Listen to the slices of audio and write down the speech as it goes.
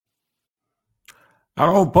I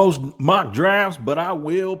don't post mock drafts, but I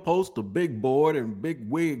will post a big board and Big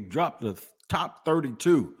Wig drop the top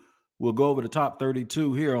 32. We'll go over the top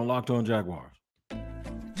 32 here on Locked On Jaguars.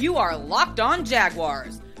 You are Locked On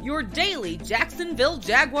Jaguars, your daily Jacksonville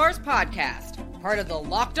Jaguars podcast, part of the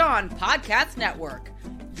Locked On Podcast Network,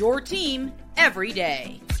 your team every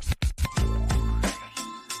day.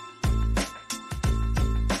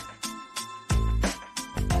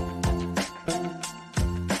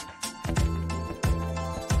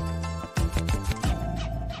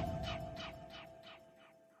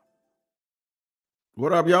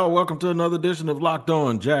 What up, y'all? Welcome to another edition of Locked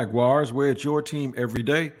On Jaguars, where it's your team every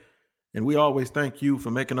day. And we always thank you for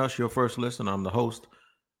making us your first listen. I'm the host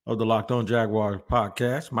of the Locked On Jaguars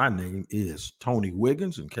podcast. My name is Tony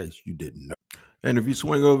Wiggins, in case you didn't know. And if you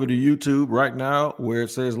swing over to YouTube right now where it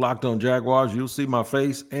says Locked On Jaguars, you'll see my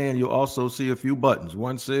face and you'll also see a few buttons.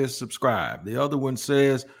 One says subscribe. The other one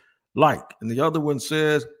says like. And the other one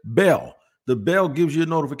says bell. The bell gives you a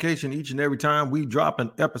notification each and every time we drop an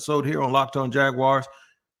episode here on Locked On Jaguars.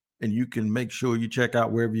 And you can make sure you check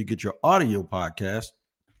out wherever you get your audio podcast.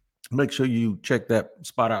 Make sure you check that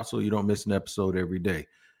spot out so you don't miss an episode every day.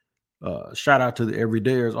 Shout out to the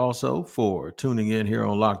everydayers also for tuning in here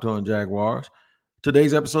on Locked On Jaguars.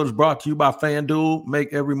 Today's episode is brought to you by FanDuel.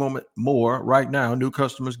 Make every moment more. Right now, new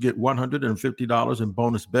customers get $150 in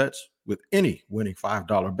bonus bets with any winning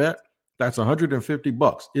 $5 bet. That's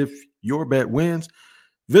 $150 if your bet wins.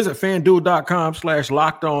 Visit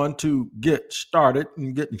FanDuel.com/lockedon to get started.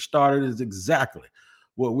 And getting started is exactly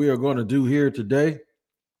what we are going to do here today.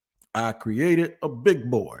 I created a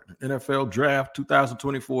big board, NFL Draft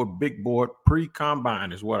 2024 Big Board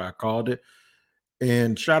pre-combine is what I called it.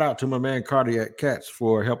 And shout out to my man Cardiac Cats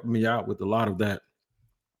for helping me out with a lot of that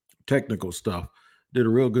technical stuff. Did a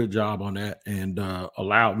real good job on that and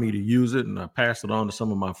allowed me to use it. And I passed it on to some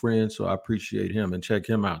of my friends. So I appreciate him and check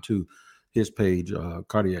him out too. His page,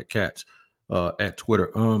 Cardiac Cats, at Twitter,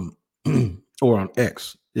 or on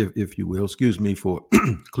X, if you will. Excuse me for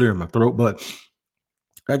clearing my throat, but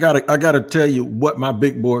I gotta tell you what my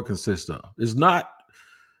big board consists of. It's not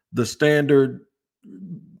the standard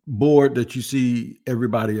board that you see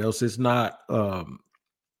everybody else. It's not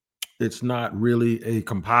really a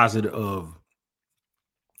composite of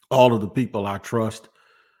all of the people I trust,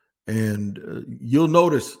 and you'll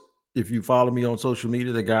notice. If you follow me on social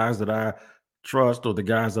media, the guys that I trust or the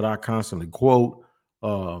guys that I constantly quote,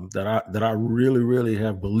 that I really, really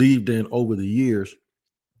have believed in over the years,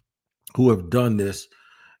 who have done this,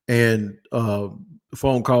 and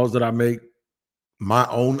phone calls that I make, my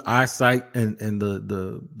own eyesight, and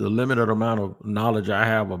the limited amount of knowledge I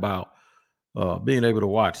have about being able to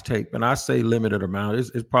watch tape. And I say limited amount,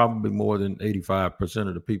 it's probably more than 85%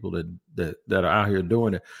 of the people that are out here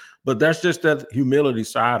doing it. But that's just that humility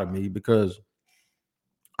side of me, because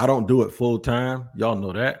I don't do it full time. Y'all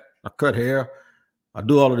know that. I cut hair. I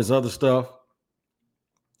do all of this other stuff.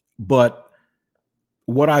 But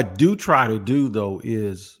what I do try to do, though,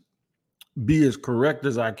 is be as correct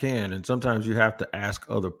as I can. And sometimes you have to ask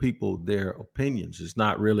other people their opinions. It's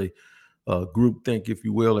not really groupthink, if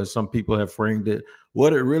you will, as some people have framed it.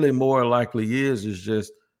 What it really more likely is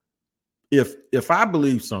just if I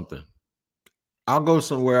believe something, I'll go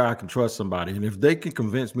somewhere I can trust somebody. And if they can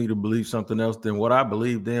convince me to believe something else, then what I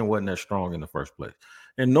believed then wasn't that strong in the first place.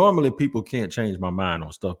 And normally people can't change my mind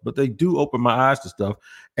on stuff, but they do open my eyes to stuff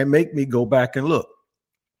and make me go back and look.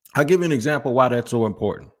 I'll give you an example why that's so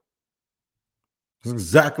important. It's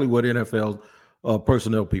exactly what NFL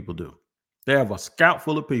personnel people do. They have a scout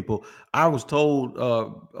full of people. I was told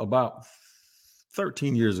about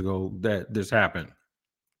 13 years ago that this happened,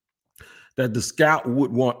 that the scout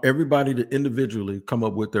would want everybody to individually come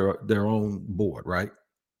up with their own board, right?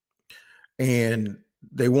 And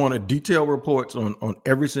they wanted detailed reports on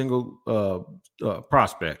every single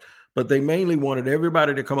prospect, but they mainly wanted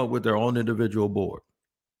everybody to come up with their own individual board.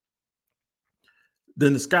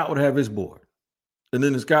 Then the scout would have his board. And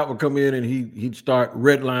then the scout would come in and he'd start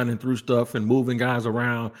redlining through stuff and moving guys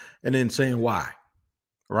around and then saying why,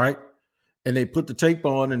 right? And they put the tape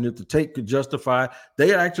on, and if the tape could justify,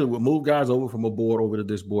 they actually would move guys over from a board over to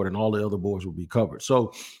this board, and all the other boards would be covered.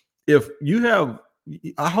 So if you have,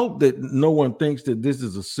 I hope that no one thinks that this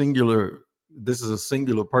is a singular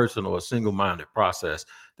person or a single-minded process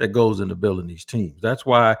that goes into building these teams. That's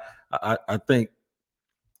why I think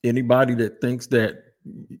anybody that thinks that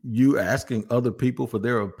you asking other people for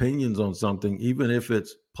their opinions on something, even if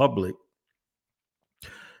it's public,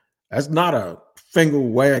 that's not a finger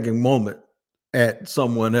wagging moment at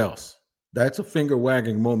someone else. That's a finger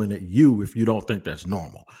wagging moment at you if you don't think that's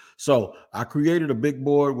normal. So I created a big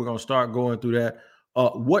board. We're going to start going through that.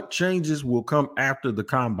 What changes will come after the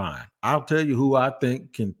combine? I'll tell you who I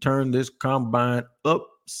think can turn this combine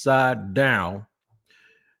upside down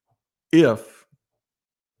if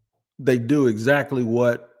they do exactly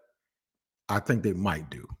what I think they might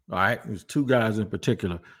do. All right. There's two guys in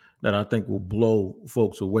particular that I think will blow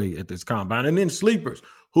folks away at this combine. And then sleepers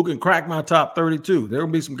who can crack my top 32. There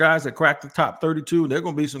will be some guys that cracked the top 32. There are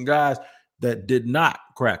going to be some guys that did not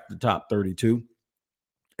crack the top 32.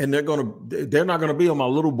 And they're not going to be on my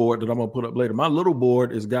little board that I'm going to put up later. My little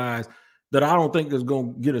board is guys that I don't think is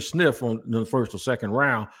going to get a sniff on the first or second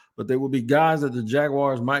round, but there will be guys that the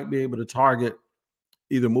Jaguars might be able to target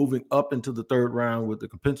either moving up into the third round with the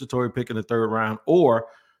compensatory pick in the third round, or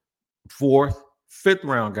fourth, fifth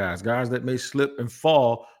round guys that may slip and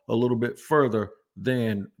fall a little bit further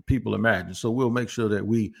than people imagine. So we'll make sure that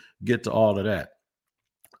we get to all of that.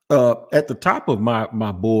 At the top of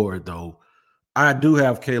my board, though, I do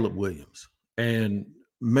have Caleb Williams. And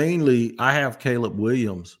mainly I have Caleb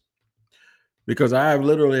Williams because I have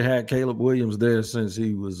literally had Caleb Williams there since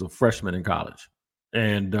he was a freshman in college.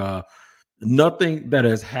 And nothing that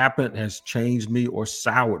has happened has changed me or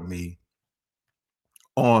soured me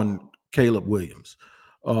on Caleb Williams.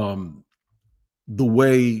 The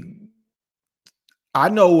way I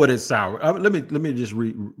know what is sour. Let me just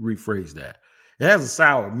rephrase that. It hasn't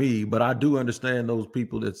soured me, but I do understand those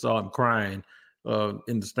people that saw him crying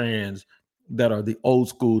in the stands that are the old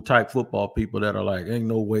school type football people that are like, ain't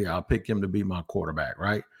no way I'll pick him to be my quarterback,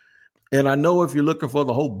 right? And I know if you're looking for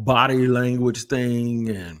the whole body language thing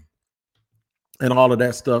and all of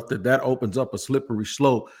that stuff, that opens up a slippery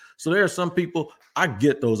slope. So there are some people, I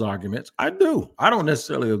get those arguments. I do. I don't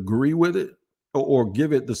necessarily agree with it or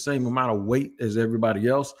give it the same amount of weight as everybody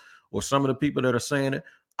else or some of the people that are saying it.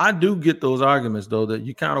 I do get those arguments, though, that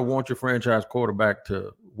you kind of want your franchise quarterback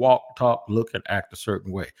to walk, talk, look, and act a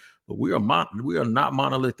certain way. But we are not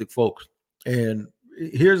monolithic folks. And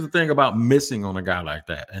here's the thing about missing on a guy like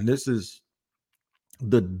that. And this is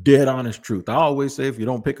the dead honest truth. I always say if you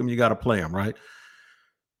don't pick him, you got to play him, right?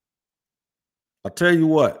 I'll tell you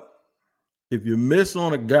what, if you miss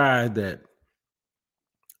on a guy that,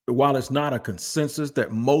 while it's not a consensus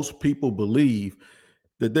that most people believe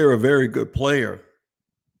that they're a very good player,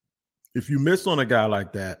 if you miss on a guy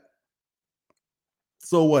like that,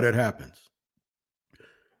 so what? It happens.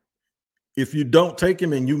 If you don't take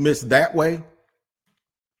him and you miss that way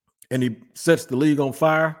and he sets the league on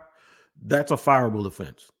fire, that's a fireable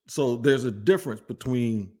offense. So there's a difference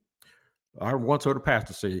between, I once heard a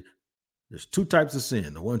pastor say, there's two types of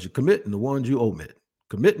sin, the ones you commit and the ones you omit.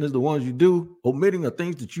 Committing is the ones you do. Omitting are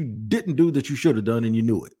things that you didn't do that you should have done and you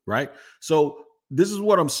knew it, right? So this is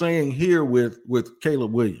what I'm saying here with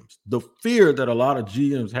Caleb Williams. The fear that a lot of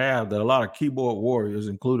GMs have, that a lot of keyboard warriors,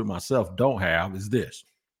 including myself, don't have is this.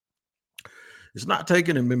 It's not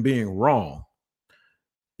taking him and being wrong.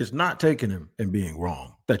 It's not taking him and being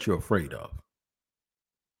wrong that you're afraid of.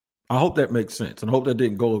 I hope that makes sense, and I hope that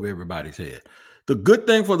didn't go over everybody's head. The good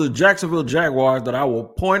thing for the Jacksonville Jaguars that I will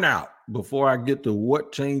point out before I get to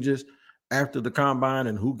what changes after the combine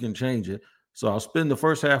and who can change it. So I'll spend the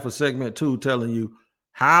first half of segment 2 telling you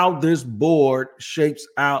how this board shapes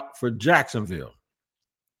out for Jacksonville.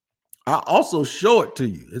 I'll also show it to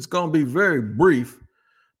you. It's going to be very brief,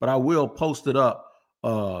 but I will post it up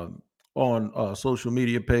on a social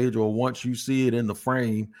media page, or once you see it in the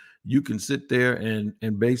frame, you can sit there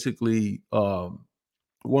and basically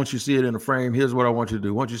once you see it in the frame, here's what I want you to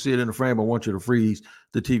do. Once you see it in the frame, I want you to freeze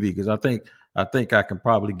the TV because I think I can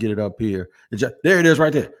probably get it up here. There it is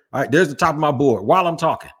right there. All right, there's the top of my board while I'm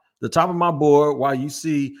talking. The top of my board, while you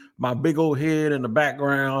see my big old head in the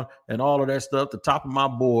background and all of that stuff, the top of my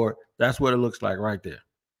board, that's what it looks like right there.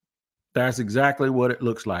 That's exactly what it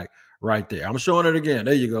looks like right there. I'm showing it again.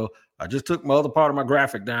 There you go. I just took my other part of my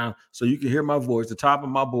graphic down so you can hear my voice, the top of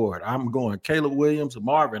my board. I'm going Caleb Williams,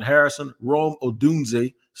 Marvin Harrison, Rome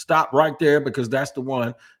Odunze. Stop right there because that's the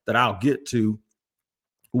one that I'll get to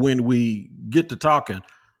when we get to talking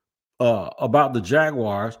about the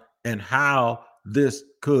Jaguars and how this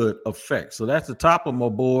could affect. So that's the top of my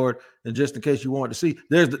board. And just in case you want to see,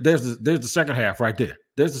 there's the second half right there.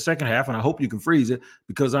 There's the second half, and I hope you can freeze it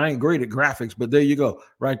because I ain't great at graphics, but there you go,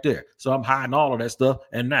 right there. So I'm hiding all of that stuff,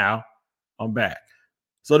 and now I'm back.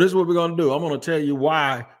 So this is what we're going to do. I'm going to tell you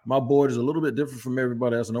why my board is a little bit different from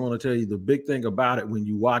everybody else, and I'm going to tell you the big thing about it when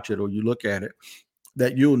you watch it or you look at it,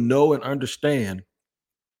 that you'll know and understand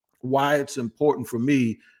why it's important for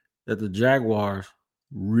me that the Jaguars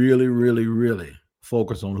really, really, really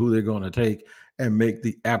focus on who they're going to take and make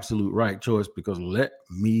the absolute right choice, because let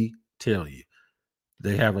me tell you,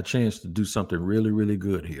 they have a chance to do something really, really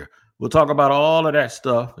good here. We'll talk about all of that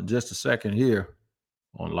stuff in just a second here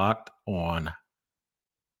on Locked On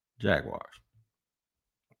Jaguars.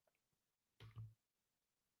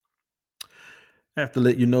 I have to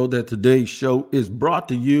let you know that today's show is brought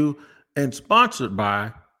to you and sponsored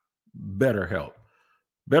by BetterHelp.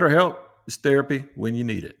 BetterHelp is therapy when you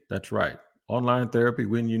need it. That's right. Online therapy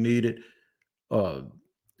when you need it.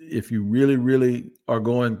 If you really, really are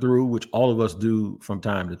going through, which all of us do from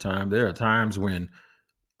time to time, there are times when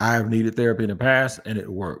I've needed therapy in the past and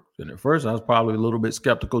it worked. And at first I was probably a little bit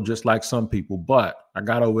skeptical, just like some people, but I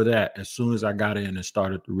got over that as soon as I got in and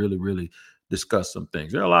started to really, really discuss some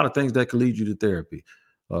things. There are a lot of things that can lead you to therapy.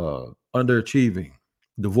 Underachieving,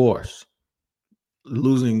 divorce,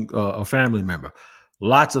 losing a family member.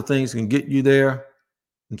 Lots of things can get you there.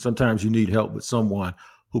 And sometimes you need help with someone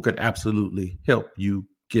who can absolutely help you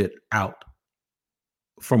get out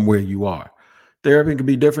from where you are. Therapy can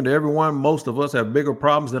be different to everyone. Most of us have bigger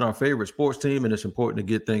problems than our favorite sports team, and it's important to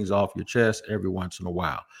get things off your chest every once in a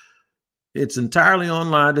while. It's entirely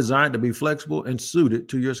online, designed to be flexible and suited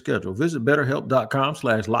to your schedule. Visit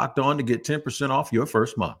BetterHelp.com/lockedon to get 10% off your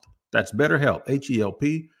first month. That's BetterHelp,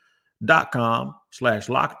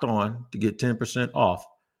 HELP.com/lockedon to get 10% off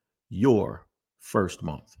your first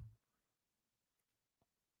month.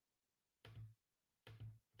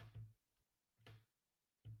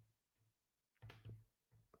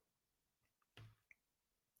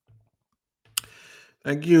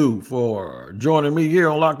 Thank you for joining me here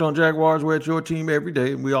on Locked On Jaguars. We're at your team every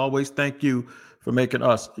day, and we always thank you for making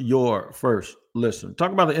us your first listen.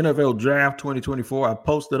 Talk about the NFL Draft 2024. I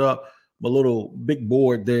posted up my little big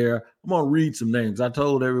board there. I'm going to read some names. I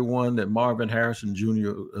told everyone that Marvin Harrison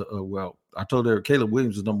Jr., I told her Caleb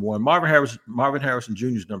Williams is number one. Marvin Harrison Jr.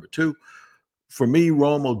 is number two. For me,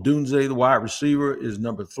 Rome Odunze, the wide receiver, is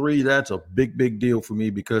number three. That's a big, big deal for me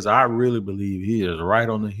because I really believe he is right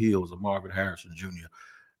on the heels of Marvin Harrison Jr.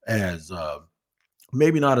 as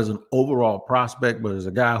maybe not as an overall prospect, but as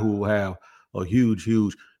a guy who will have a huge.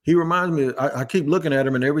 He reminds me. I keep looking at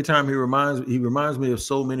him, and every time he reminds me of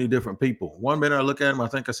so many different people. One minute I look at him, I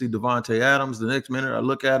think I see Devontae Adams. The next minute I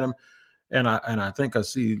look at him, and I think I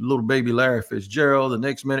see little baby Larry Fitzgerald the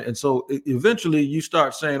next minute. And so eventually you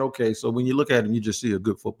start saying, okay, so when you look at him, you just see a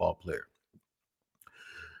good football player.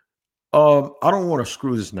 I don't want to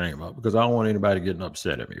screw this name up because I don't want anybody getting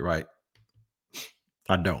upset at me, right?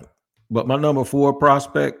 I don't. But my number 4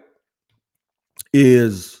 prospect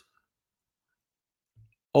is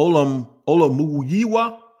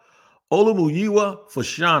Olamuyiwa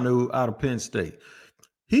Fashanu out of Penn State.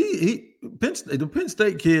 The Penn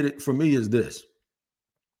State kid for me is this.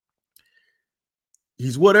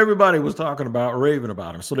 He's what everybody was talking about, raving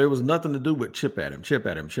about him. So there was nothing to do but chip at him.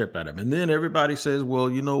 And then everybody says, well,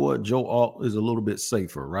 you know what? Joe Alt is a little bit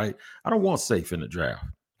safer, right? I don't want safe in the draft.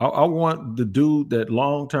 I want the dude that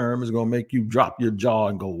long-term is going to make you drop your jaw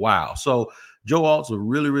and go, wow. So Joe Alt's a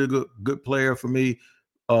really, really good player for me.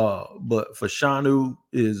 But Fashanu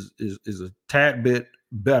is a tad bit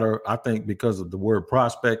better, I think, because of the word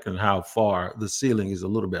prospect and how far the ceiling is a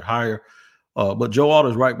little bit higher. But Joe Alt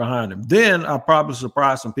is right behind him. Then I probably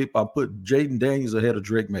surprised some people. I put Jaden Daniels ahead of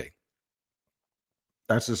Drake May.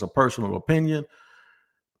 That's just a personal opinion.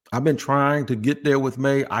 I've been trying to get there with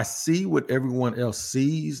May. I see what everyone else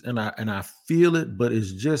sees, and I feel it, but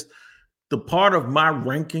it's just the part of my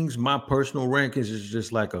rankings, my personal rankings, is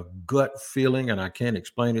just like a gut feeling, and I can't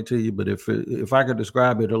explain it to you. But if I could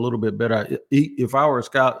describe it a little bit better, if I were a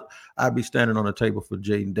scout, I'd be standing on the table for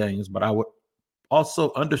Jaden Daniels. But I would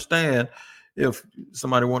also understand if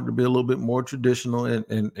somebody wanted to be a little bit more traditional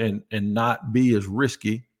and not be as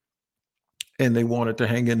risky, and they wanted to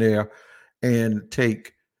hang in there and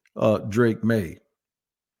take Drake May.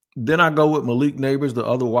 Then I go with Malik Neighbors, the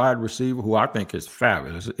other wide receiver, who I think is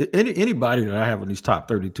fabulous. Anybody that I have in these top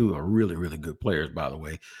 32 are really, really good players, by the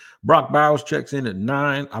way. Brock Bowers checks in at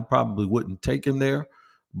 9. I probably wouldn't take him there,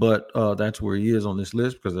 but that's where he is on this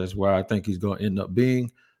list because that's where I think he's going to end up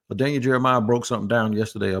being. Daniel Jeremiah broke something down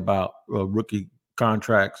yesterday about rookie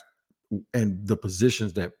contracts and the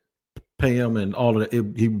positions that pay him and all of that.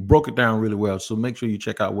 He broke it down really well. So make sure you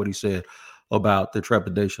check out what he said about the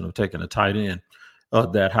trepidation of taking a tight end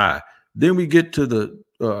that high. Then we get to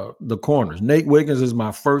the corners. Nate Wiggins is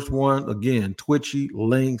my first one. Again, twitchy,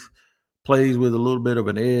 length, plays with a little bit of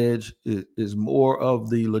an edge, is more of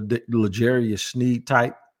the L'Jarius Sneed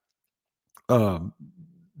type.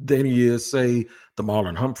 Then he is, say, the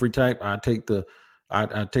Marlon Humphrey type. I take the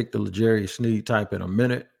L'Jarius Sneed type in a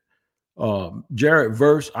minute. Jared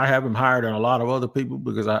Verse, I have him higher than a lot of other people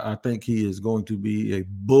because I think he is going to be a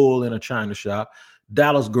bull in a china shop.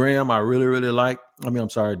 Dallas Graham, I really, really like.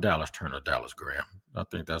 Dallas Turner, Dallas Graham. I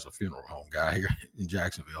think that's a funeral home guy here in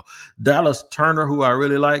Jacksonville. Dallas Turner, who I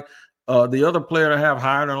really like. The other player I have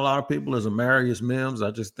higher than a lot of people is Amarius Mims.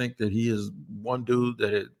 I just think that he is one dude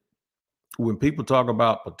that when people talk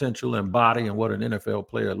about potential and body and what an NFL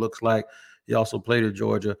player looks like, he also played at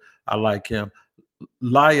Georgia. I like him.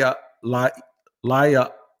 Laiatu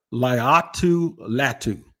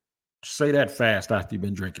Latu. Say that fast after you've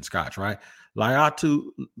been drinking scotch, right? Laiatu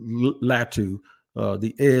Latu,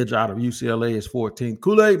 the edge out of UCLA is 14.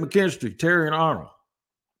 Kool-Aid McKinstry, Terry and Arnold,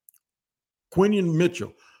 Quinion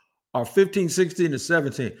Mitchell are 15, 16, and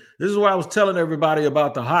 17. This is why I was telling everybody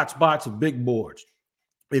about the hot spots of big boards.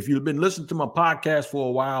 If you've been listening to my podcast for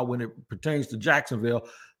a while when it pertains to Jacksonville,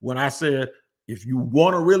 when I said, if you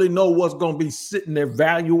want to really know what's going to be sitting there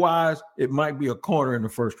value-wise, it might be a corner in the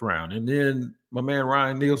first round. And then my man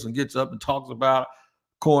Ryan Nielsen gets up and talks about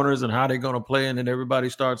corners and how they're going to play, and then everybody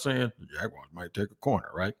starts saying, the Jaguars might take a corner,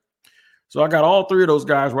 right? So I got all three of those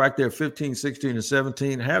guys right there, 15, 16, and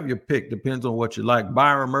 17. Have your pick. Depends on what you like.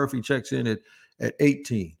 Byron Murphy checks in at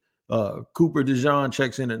 18. Cooper DeJean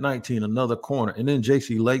checks in at 19, another corner. And then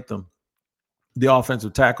J.C. Latham, the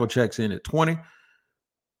offensive tackle, checks in at 20.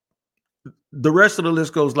 The rest of the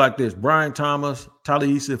list goes like this. Brian Thomas,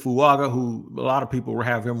 Taliese Fuaga, who a lot of people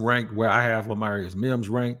have him ranked where I have Amarius Mims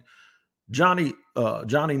ranked. Johnny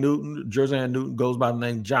Newton, Jerzan Newton goes by the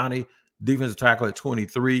name Johnny, defensive tackle at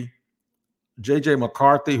 23. J.J.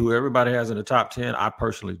 McCarthy, who everybody has in the top 10, I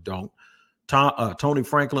personally don't. Tony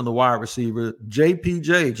Franklin, the wide receiver.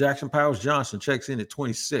 JPJ, Jackson Powers Johnson, checks in at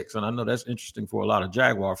 26. And I know that's interesting for a lot of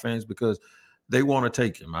Jaguar fans because they want to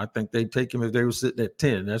take him. I think they'd take him if they were sitting at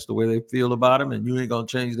 10. That's the way they feel about him, and you ain't going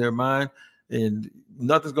to change their mind. And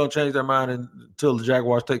nothing's going to change their mind until the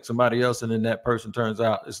Jaguars take somebody else, and then that person turns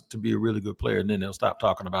out to be a really good player, and then they'll stop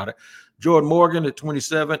talking about it. Jordan Morgan at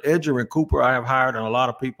 27. Edger and Cooper I have higher than a lot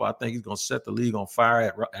of people. I think he's going to set the league on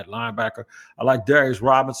fire at linebacker. I like Darius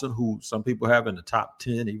Robinson, who some people have in the top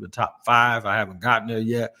 10, even top 5. I haven't gotten there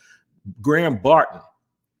yet. Graham Barton,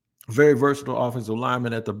 very versatile offensive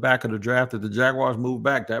lineman at the back of the draft. If the Jaguars move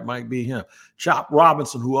back, that might be him. Chop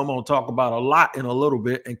Robinson, who I'm going to talk about a lot in a little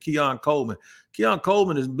bit, and Keon Coleman. Keon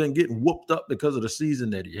Coleman has been getting whooped up because of the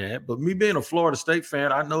season that he had. But me being a Florida State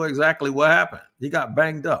fan, I know exactly what happened. He got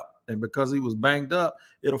banged up. And because he was banged up,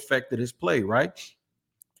 it affected his play, right?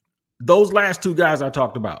 Those last two guys I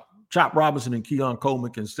talked about, Chop Robinson and Keon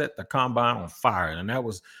Coleman, can set the combine on fire. And that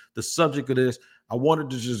was the subject of this. I wanted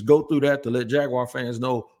to just go through that to let Jaguar fans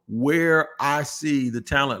know where I see the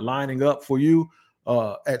talent lining up for you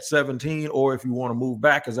at 17, or if you want to move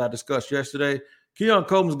back, as I discussed yesterday. Keon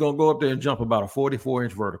Coleman's going to go up there and jump about a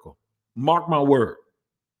 44-inch vertical. Mark my word.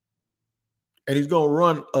 And he's going to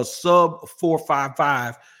run a sub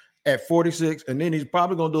 4.55 at 46, and then he's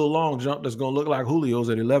probably going to do a long jump that's going to look like Julio's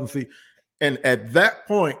at 11 feet. And at that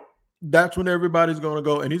point, that's when everybody's going to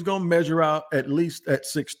go, and he's going to measure out at least at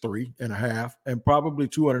 6'3 and a half and probably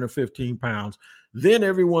 215 pounds. Then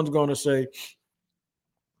everyone's going to say,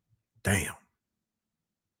 damn,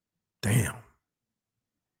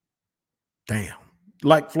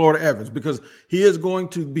 like Florida Evans, because he is going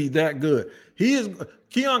to be that good. He is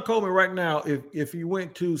Keon Coleman right now. If he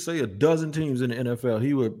went to, say, a dozen teams in the NFL,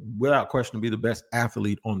 he would, without question, be the best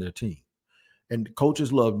athlete on their team. And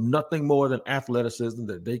coaches love nothing more than athleticism,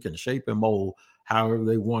 that they can shape and mold however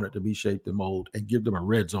they want it to be shaped and mold, and give them a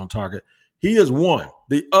red zone target. He is one.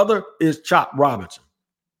 The other is Chop Robinson.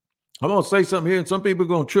 I'm going to say something here, and some people are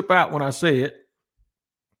going to trip out when I say it.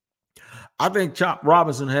 I think Chop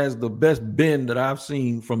Robinson has the best bend that I've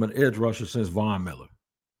seen from an edge rusher since Von Miller.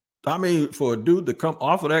 I mean, for a dude to come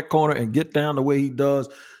off of that corner and get down the way he does,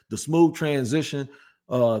 the smooth transition,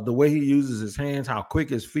 the way he uses his hands, how quick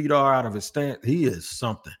his feet are out of his stance, he is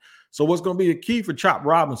something. So what's going to be a key for Chop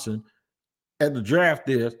Robinson at the draft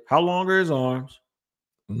is how long are his arms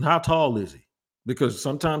and how tall is he? Because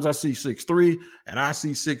sometimes I see 6'3" and I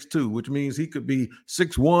see 6'2", which means he could be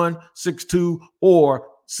 6'1", 6'2", or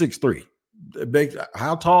 6'3".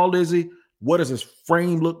 How tall is he? What does his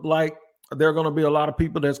frame look like? There are going to be a lot of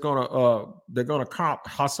people they're going to comp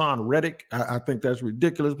Hassan Reddick. I think that's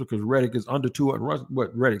ridiculous because Reddick is under 200.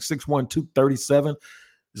 What Reddick 6'1", 237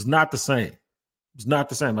 is not the same. It's not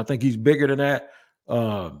the same. I think he's bigger than that.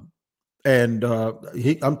 I'm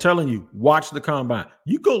telling you, watch the combine.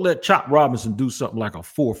 You go let Chop Robinson do something like a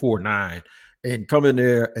 4.49 and come in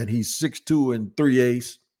there and he's 6'2 and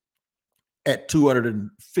 3/8 at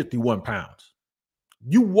 251 pounds.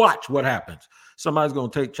 You watch what happens. Somebody's going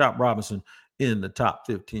to take Chop Robinson in the top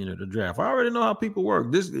 15 of the draft. I already know how people work.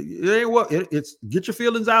 It's get your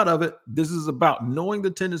feelings out of it. This is about knowing the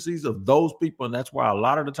tendencies of those people, and that's why a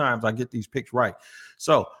lot of the times I get these picks right.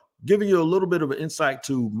 So giving you a little bit of an insight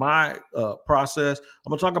to my process. I'm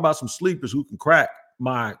going to talk about some sleepers who can crack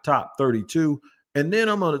my top 32. And then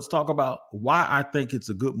I'm going to talk about why I think it's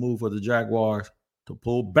a good move for the Jaguars to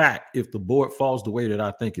pull back if the board falls the way that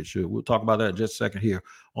I think it should. We'll talk about that in just a second here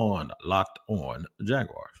on Locked On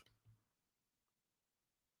Jaguars.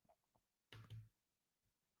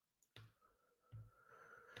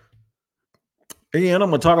 And I'm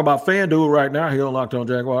going to talk about FanDuel right now here on Locked On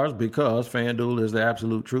Jaguars because FanDuel is the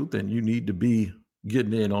absolute truth and you need to be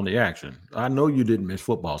getting in on the action. I know you didn't miss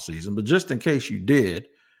football season, but just in case you did,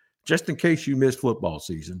 just in case you missed football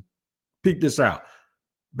season, peek this out.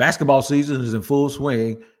 Basketball season is in full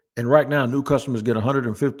swing, and right now new customers get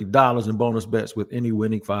 $150 in bonus bets with any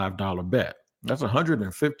winning $5 bet. That's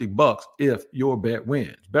 $150 if your bet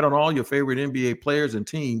wins. Bet on all your favorite NBA players and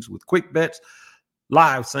teams with quick bets,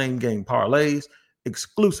 live same-game parlays,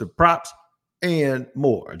 exclusive props, and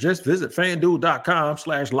more. Just visit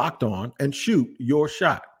FanDuel.com/lockedon and shoot your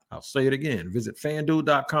shot. I'll say it again. Visit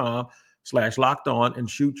FanDuel.com/lockedon and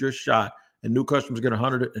shoot your shot. And new customers get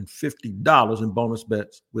 $150 in bonus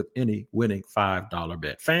bets with any winning $5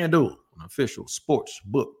 bet. FanDuel, an official sports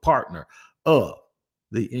book partner of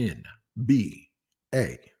the NBA.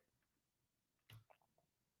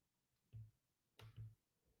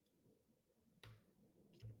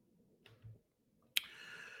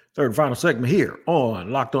 Third and final segment here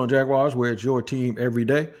on Locked On Jaguars, where it's your team every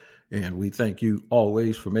day. And we thank you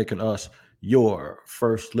always for making us your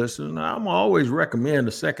first listen. I'm always recommend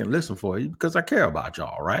a second listen for you because I care about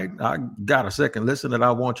y'all, right? I got a second listen that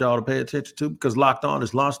I want y'all to pay attention to because Locked On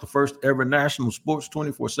has launched the first ever national sports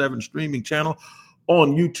 24/7 streaming channel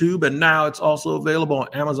on YouTube. And now it's also available on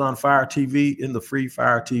Amazon Fire TV in the free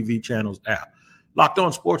Fire TV channels app. Locked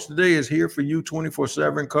On Sports Today is here for you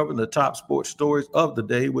 24/7, covering the top sports stories of the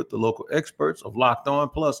day with the local experts of Locked On,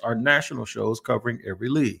 plus our national shows covering every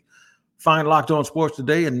league. Find Locked On Sports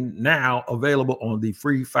Today and now available on the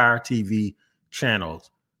free Fire TV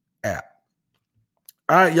channels app.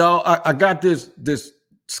 All right, y'all. I got this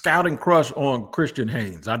scouting crush on Christian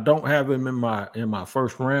Haynes. I don't have him in my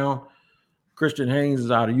first round. Christian Haynes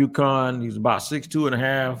is out of UConn. He's about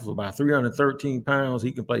 6'2.5", about 313 pounds.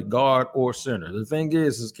 He can play guard or center. The thing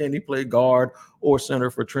is can he play guard or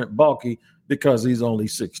center for Trent Baalke because he's only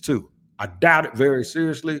 6'2"? I doubt it very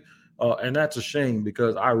seriously, and that's a shame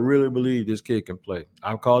because I really believe this kid can play.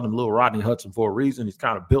 I've called him Little Rodney Hudson for a reason. He's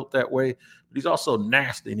kind of built that way, but he's also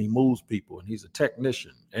nasty and he moves people, and he's a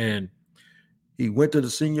technician. And he went to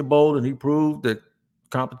the Senior Bowl, and he proved that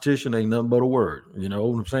competition ain't nothing but a word. You know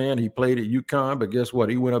what I'm saying? He played at UConn, but guess what?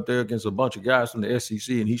 He went up there against a bunch of guys from the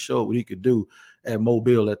SEC, and he showed what he could do at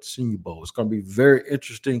Mobile at the Senior Bowl. It's going to be very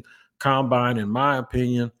interesting combine, in my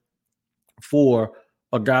opinion, for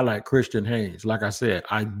a guy like Christian Haynes. Like I said,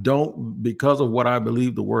 because of what I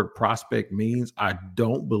believe the word prospect means, I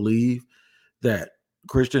don't believe that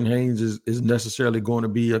Christian Haynes is necessarily going to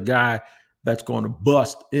be a guy that's going to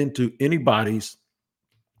bust into anybody's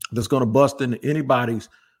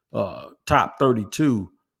top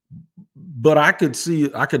 32. But I could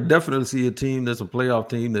definitely see a team that's a playoff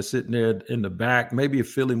team that's sitting there in the back. Maybe if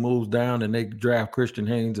Philly moves down and they draft Christian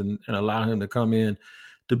Haynes and allow him to come in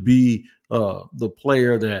to be the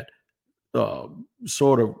player that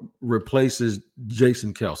sort of replaces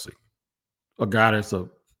Jason Kelce, a guy that's a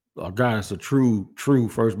true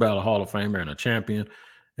first ballot Hall of Famer and a champion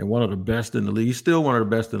and one of the best in the league. He's still one of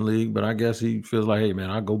the best in the league, but I guess he feels like, hey man,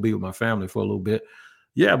 I'll go be with my family for a little bit.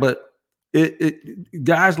 Yeah, but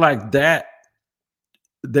guys like that,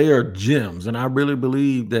 they are gems, and I really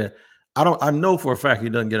believe that. I know for a fact he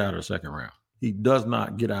doesn't get out of the second round. He does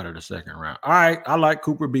not get out of the second round. All right, I like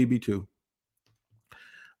Cooper Beebe too.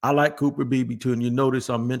 And you notice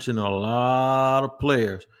I'm mentioning a lot of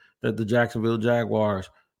players that the Jacksonville Jaguars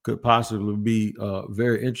could possibly be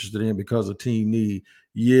very interested in because of team need.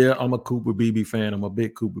 Yeah, I'm a Cooper Beebe fan. I'm a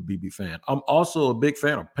big Cooper Beebe fan. I'm also a big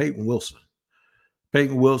fan of Peyton Wilson.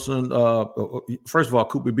 First of all,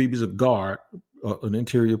 Cooper Beebe's a guard, an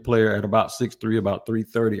interior player at about 6'3", about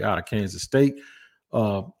 330 out of Kansas State.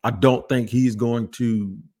 I don't think he's going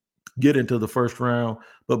to get into the first round,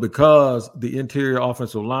 but because the interior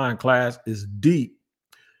offensive line class is deep,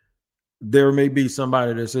 there may be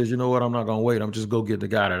somebody that says, you know what, I'm not going to wait. I'm just go get the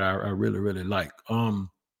guy that I really, really like.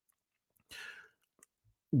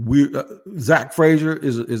 Zach Frazier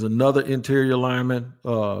is another interior lineman,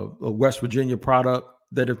 a West Virginia product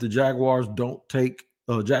that if the Jaguars don't take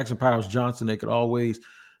Jackson Powers Johnson, they could always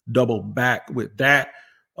double back with that.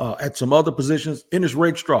 At some other positions, Ennis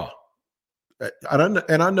Rakestraw.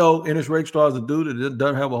 I know Ennis Rakestraw is a dude that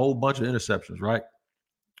doesn't have a whole bunch of interceptions, right?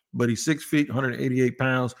 But he's 6 feet, 188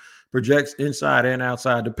 pounds, projects inside and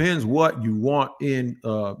outside. Depends what you want in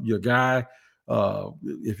your guy.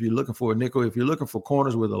 If you're looking for a nickel, if you're looking for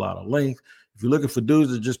corners with a lot of length, if you're looking for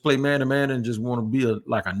dudes that just play man-to-man and just want to be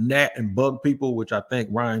like a gnat and bug people, which I think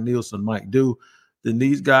Ryan Nielsen might do, then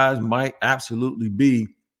these guys might absolutely be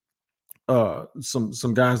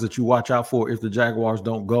some guys that you watch out for if the Jaguars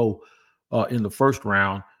don't go in the first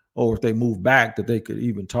round, or if they move back, that they could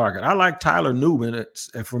even target. I like Tyler Newman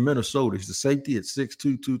from Minnesota. He's the safety at 6'2",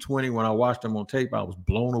 220. When I watched him on tape, I was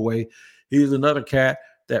blown away. He's another cat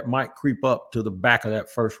that might creep up to the back of that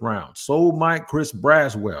first round. So might Chris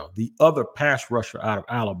Braswell, the other pass rusher out of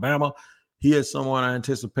Alabama. He is someone I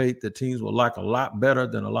anticipate that teams will like a lot better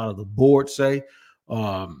than a lot of the boards say.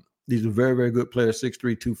 He's a very, very good player, 6'3",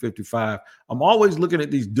 255. I'm always looking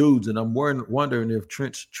at these dudes, and I'm wondering if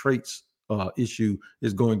Trent's traits issue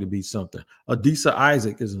is going to be something. Adisa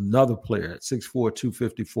Isaac is another player at 6'4",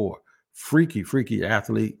 254. Freaky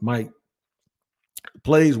athlete.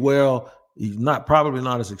 Plays well. He's probably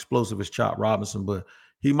not as explosive as Chop Robinson, but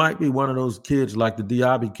he might be one of those kids like the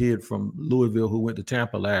Diaby kid from Louisville who went to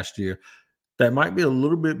Tampa last year that might be a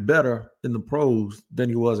little bit better in the pros than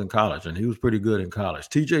he was in college, and he was pretty good in college.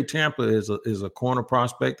 TJ Tampa is a corner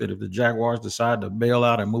prospect that if the Jaguars decide to bail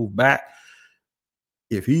out and move back,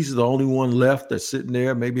 if he's the only one left that's sitting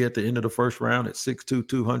there, maybe at the end of the first round at 6'2",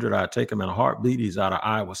 200, I'd take him in a heartbeat. He's out of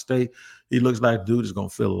Iowa State. He looks like a dude is going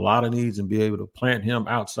to fill a lot of needs and be able to plant him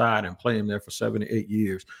outside and play him there for 7 to 8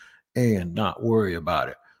 years and not worry about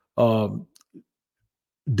it.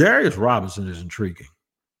 Darius Robinson is intriguing.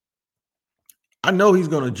 I know he's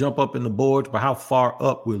going to jump up in the boards, but how far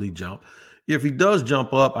up will he jump? If he does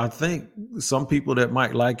jump up, I think some people that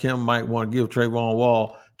might like him might want to give Trayvon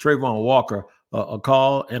Walker a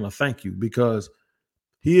call and a thank you, because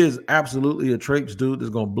he is absolutely a traits dude that's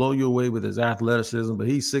going to blow you away with his athleticism, but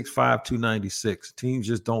he's 6'5", 296. Teams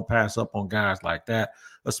just don't pass up on guys like that,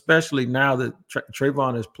 especially now that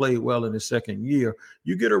Trayvon has played well in his second year.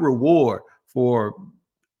 You get a reward for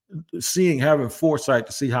having foresight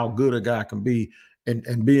to see how good a guy can be,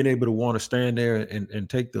 and being able to want to stand there and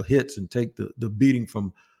take the hits and take the beating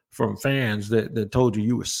from fans that told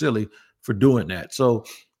you were silly for doing that. So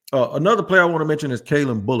another player I want to mention is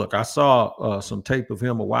Kalen Bullock. I saw some tape of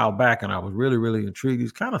him a while back, and I was really, really intrigued.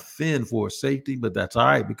 He's kind of thin for a safety, but that's all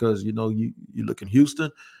right, because, you look in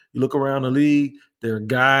Houston, you look around the league, there are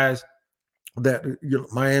guys that,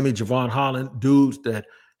 Miami, Javon Holland, dudes that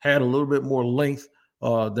had a little bit more length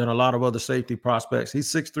than a lot of other safety prospects.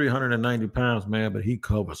 He's 6'3", 390 pounds, man, but he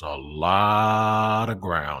covers a lot of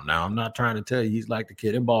ground. Now, I'm not trying to tell you he's like the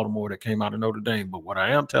kid in Baltimore that came out of Notre Dame, but what I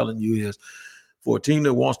am telling you is, for a team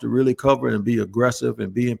that wants to really cover and be aggressive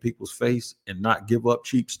and be in people's face and not give up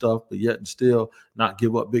cheap stuff, but yet and still not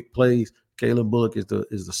give up big plays, Kalen Bullock is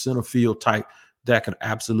the center field type that can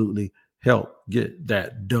absolutely help get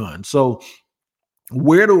that done. So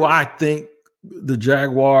where do I think the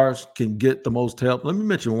Jaguars can get the most help? Let me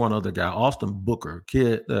mention one other guy, Austin Booker,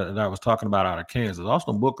 kid that I was talking about out of Kansas.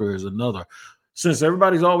 Austin Booker is another. Since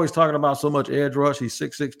everybody's always talking about so much edge rush, he's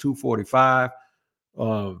 6'6", 245.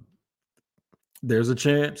 There's a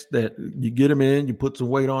chance that you get him in, you put some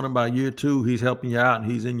weight on him by year 2, he's helping you out,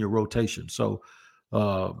 and he's in your rotation. So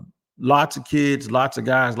lots of kids, lots of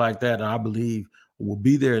guys like that I believe will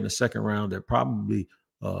be there in the second round that probably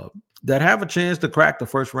that have a chance to crack the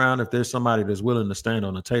first round if there's somebody that's willing to stand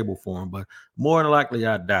on the table for them. But more than likely,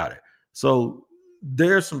 I doubt it. So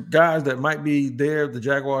there's some guys that might be there if the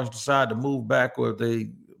Jaguars decide to move back, or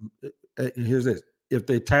here's this. If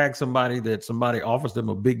they tag somebody that somebody offers them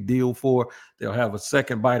a big deal for, they'll have a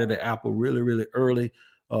second bite of the apple really, really early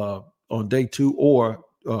on day 2, or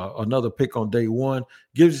another pick on day 1.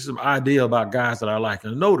 Gives you some idea about guys that I like.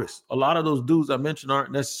 And notice, a lot of those dudes I mentioned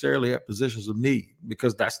aren't necessarily at positions of need,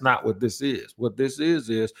 because that's not what this is. What this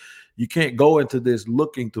is you can't go into this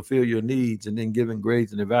looking to fill your needs and then giving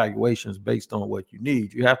grades and evaluations based on what you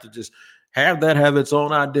need. You have to just have its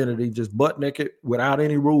own identity, just butt naked, without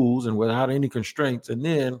any rules and without any constraints, and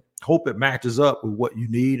then hope it matches up with what you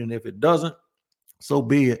need. And if it doesn't, so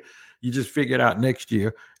be it. You just figure it out next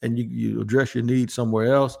year, and you address your needs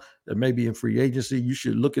somewhere else. That maybe in free agency, you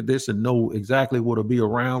should look at this and know exactly what will be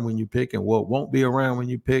around when you pick and what won't be around when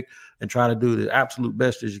you pick, and try to do the absolute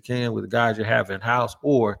best as you can with the guys you have in-house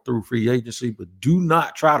or through free agency. But do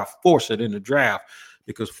not try to force it in the draft,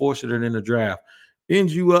 because forcing it in the draft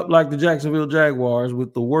ends you up like the Jacksonville Jaguars,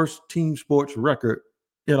 with the worst team sports record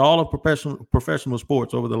in all of professional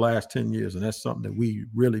sports over the last 10 years. And that's something that we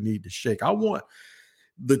really need to shake. I want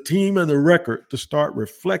the team and the record to start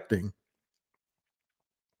reflecting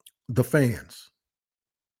the fans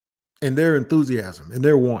and their enthusiasm and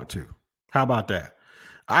their want to. How about that?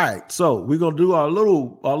 All right, so we're gonna do our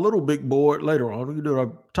little big board later on. We're gonna do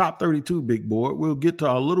our top 32 big board. We'll get to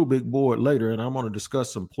our little big board later, and I'm gonna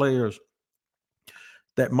discuss some players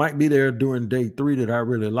that might be there during day 3 that I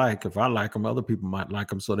really like. If I like them, other people might like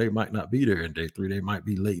them, so they might not be there in day 3. They might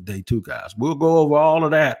be late day 2 guys. We'll go over all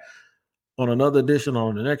of that on another edition,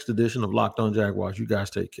 on the next edition of Locked On Jaguars. You guys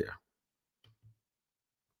take care.